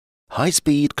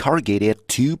high-speed corrugated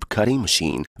tube cutting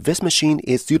machine. This machine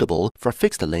is suitable for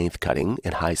fixed-length cutting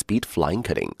and high-speed flying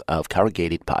cutting of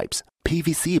corrugated pipes,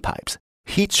 PVC pipes,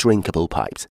 heat-shrinkable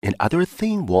pipes, and other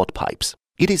thin-walled pipes.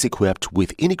 It is equipped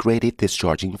with integrated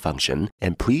discharging function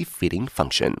and pre-fitting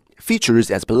function. Features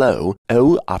as below,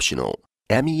 all optional.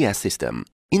 MES system,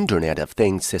 Internet of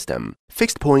Things system,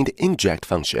 fixed-point inject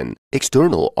function,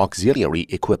 external auxiliary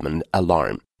equipment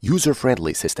alarm,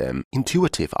 user-friendly system,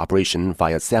 intuitive operation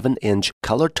via 7-inch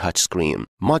color touchscreen,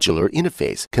 modular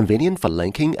interface, convenient for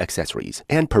linking accessories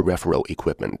and peripheral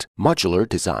equipment, modular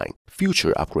design,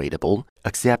 future upgradable,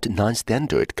 accept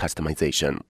non-standard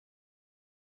customization.